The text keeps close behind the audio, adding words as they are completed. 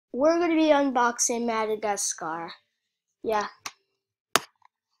we're gonna be unboxing Madagascar. Yeah.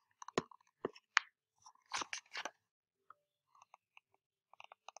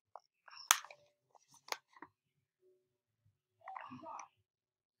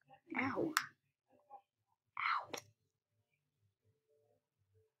 Ow.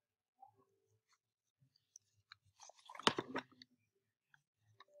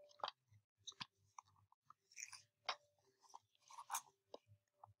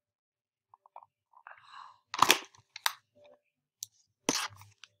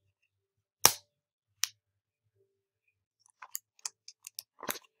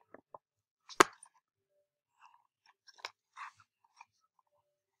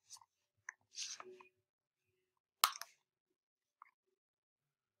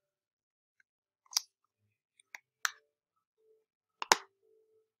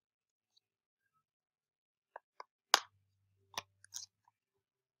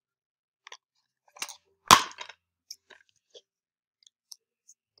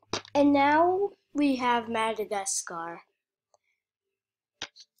 And now we have Madagascar.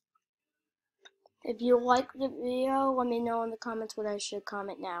 If you like the video, let me know in the comments what I should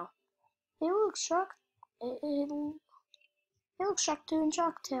comment now. It looks shocked. It looks Shocktail and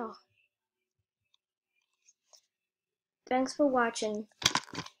Shocktail. Thanks for watching.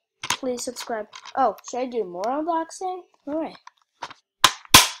 Please subscribe. Oh, should I do more unboxing? Alright.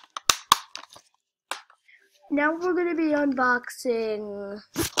 Now we're gonna be unboxing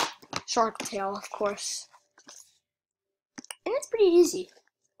Sharktail, of course. And it's pretty easy.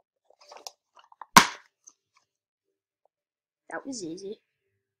 That was easy.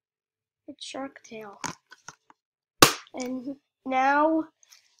 It's Sharktail. And now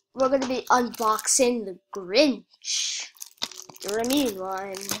we're gonna be unboxing the Grinch. You're a mean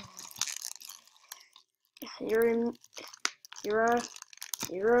one. You're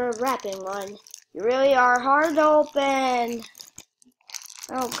a rapping one. You really are hard to open.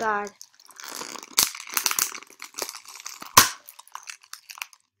 Oh god.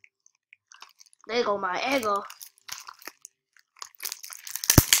 Lego my ego.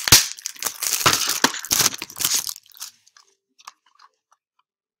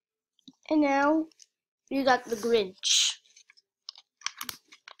 And now you got the Grinch.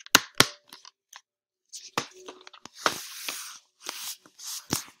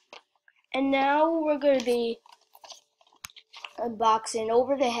 And now we're going to be unboxing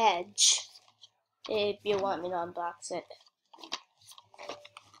Over the Hedge, if you want me to unbox it.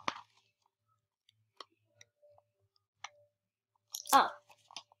 Oh.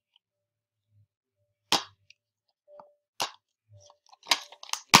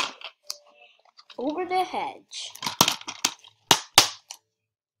 Over the Hedge.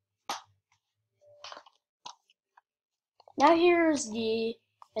 Now here's the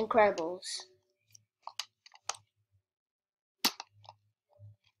Incredibles.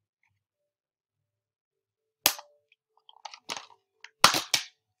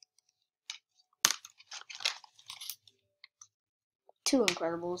 Two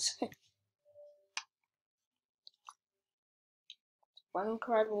Incredibles. One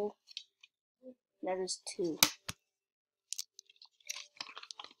Incredible, that is two.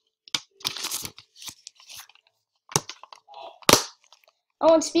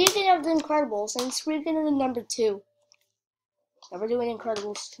 Oh, and speaking of the Incredibles, and speaking of the number 2, now we're doing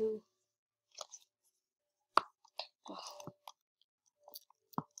Incredibles 2.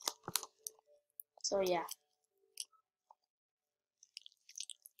 So yeah.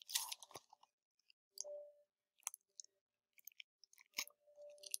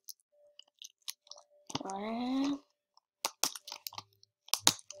 One.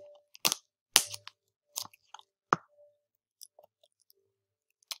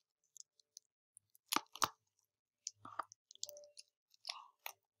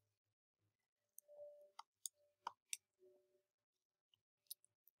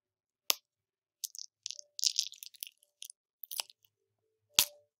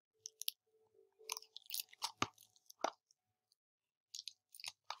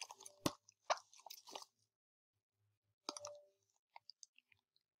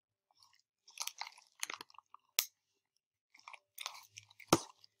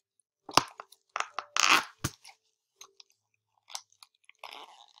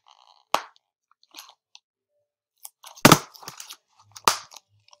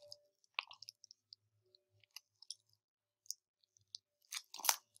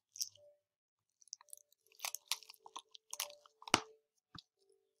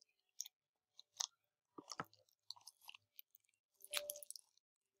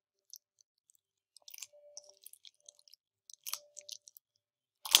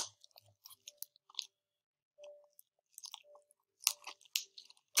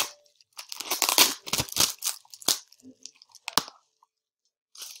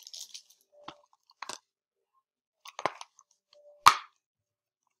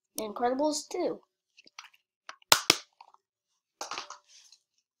 Incredibles 2.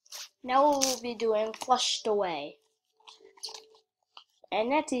 Now we'll be doing Flushed Away.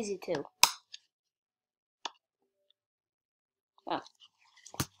 And that's easy too. Oh.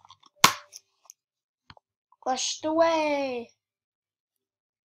 Flushed Away!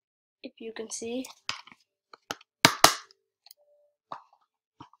 If you can see.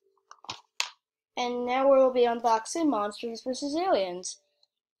 And now we'll be unboxing Monsters vs. Aliens.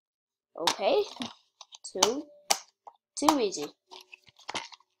 Okay. Too easy.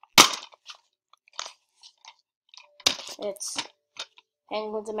 It's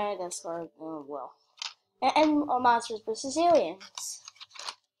Penguins of Madagascar. Oh, well. And Monsters vs. Aliens.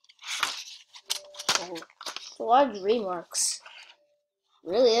 Oh, it's a lot of DreamWorks.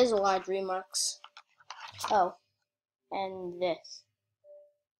 Really is a lot of DreamWorks. Oh, and this.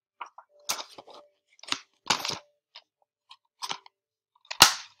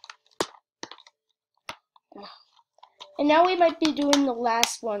 And now we might be doing the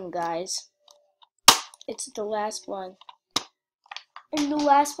last one, guys. It's the last one. And the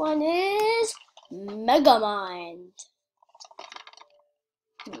last one is Megamind.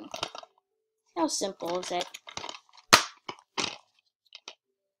 How simple is it?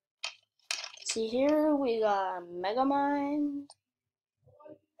 See here, we got Megamind.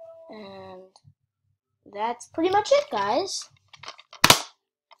 And that's pretty much it, guys.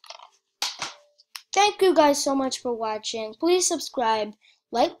 Thank you guys so much for watching. Please subscribe,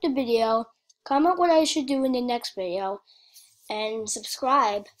 like the video, comment what I should do in the next video, and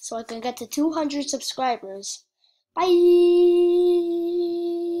subscribe so I can get to 200 subscribers. Bye!